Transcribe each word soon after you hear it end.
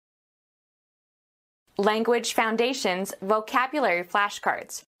Language Foundations Vocabulary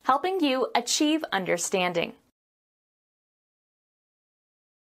Flashcards, helping you achieve understanding.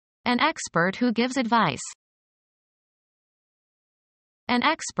 An expert who gives advice. An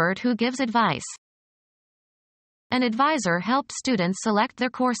expert who gives advice. An advisor helped students select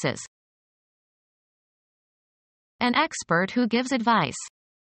their courses. An expert who gives advice.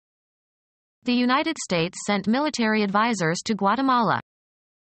 The United States sent military advisors to Guatemala.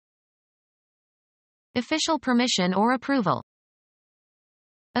 Official permission or approval.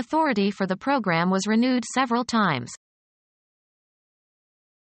 Authority for the program was renewed several times.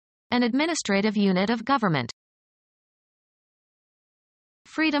 An administrative unit of government.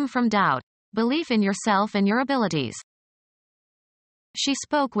 Freedom from doubt. Belief in yourself and your abilities. She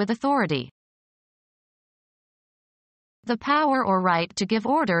spoke with authority. The power or right to give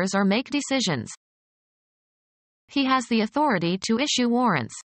orders or make decisions. He has the authority to issue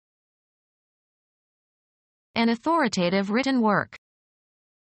warrants. An authoritative written work.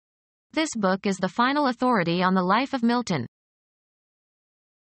 This book is the final authority on the life of Milton.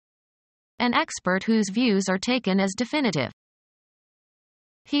 An expert whose views are taken as definitive.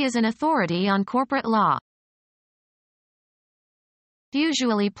 He is an authority on corporate law.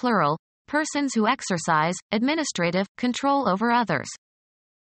 Usually plural, persons who exercise administrative control over others.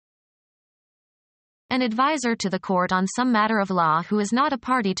 An advisor to the court on some matter of law who is not a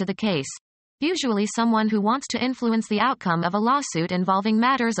party to the case. Usually someone who wants to influence the outcome of a lawsuit involving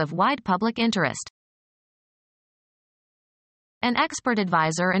matters of wide public interest. An expert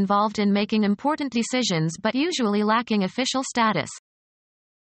advisor involved in making important decisions but usually lacking official status.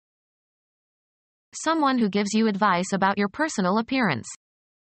 Someone who gives you advice about your personal appearance.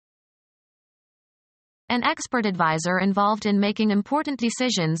 An expert advisor involved in making important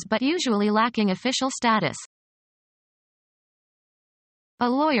decisions but usually lacking official status. A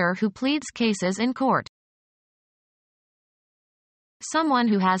lawyer who pleads cases in court. Someone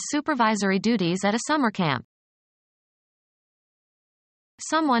who has supervisory duties at a summer camp.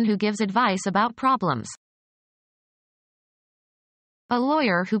 Someone who gives advice about problems. A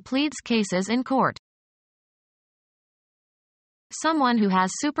lawyer who pleads cases in court. Someone who has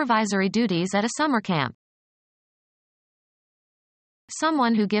supervisory duties at a summer camp.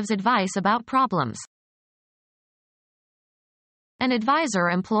 Someone who gives advice about problems. An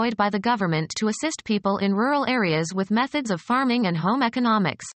advisor employed by the government to assist people in rural areas with methods of farming and home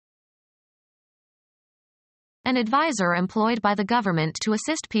economics. An advisor employed by the government to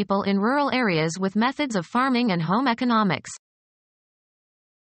assist people in rural areas with methods of farming and home economics.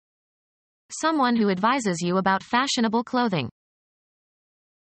 Someone who advises you about fashionable clothing.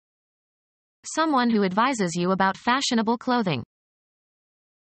 Someone who advises you about fashionable clothing.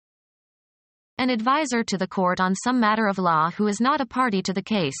 An advisor to the court on some matter of law who is not a party to the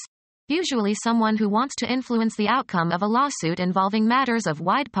case. Usually someone who wants to influence the outcome of a lawsuit involving matters of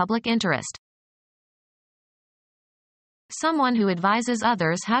wide public interest. Someone who advises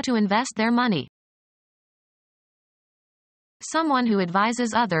others how to invest their money. Someone who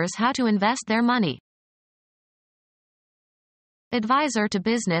advises others how to invest their money. Advisor to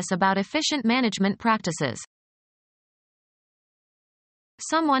business about efficient management practices.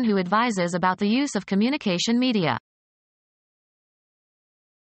 Someone who advises about the use of communication media.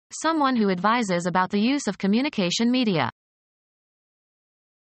 Someone who advises about the use of communication media.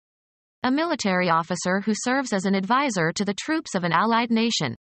 A military officer who serves as an advisor to the troops of an allied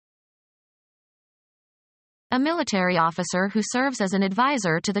nation. A military officer who serves as an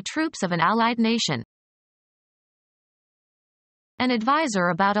advisor to the troops of an allied nation. An advisor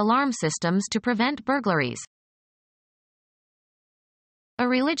about alarm systems to prevent burglaries. A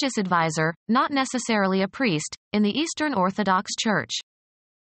religious advisor, not necessarily a priest, in the Eastern Orthodox Church.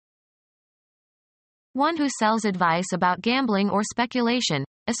 One who sells advice about gambling or speculation,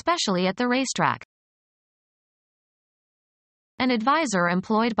 especially at the racetrack. An advisor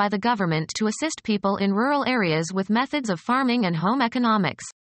employed by the government to assist people in rural areas with methods of farming and home economics.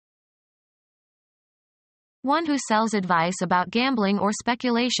 One who sells advice about gambling or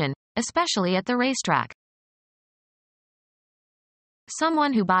speculation, especially at the racetrack.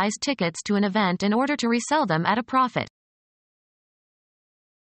 Someone who buys tickets to an event in order to resell them at a profit.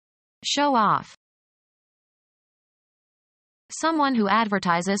 Show off. Someone who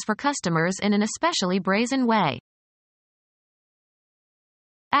advertises for customers in an especially brazen way.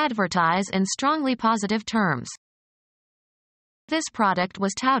 Advertise in strongly positive terms. This product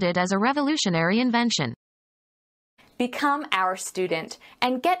was touted as a revolutionary invention. Become our student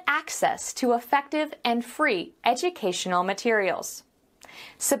and get access to effective and free educational materials.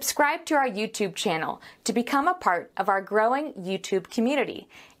 Subscribe to our YouTube channel to become a part of our growing YouTube community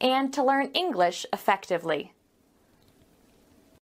and to learn English effectively.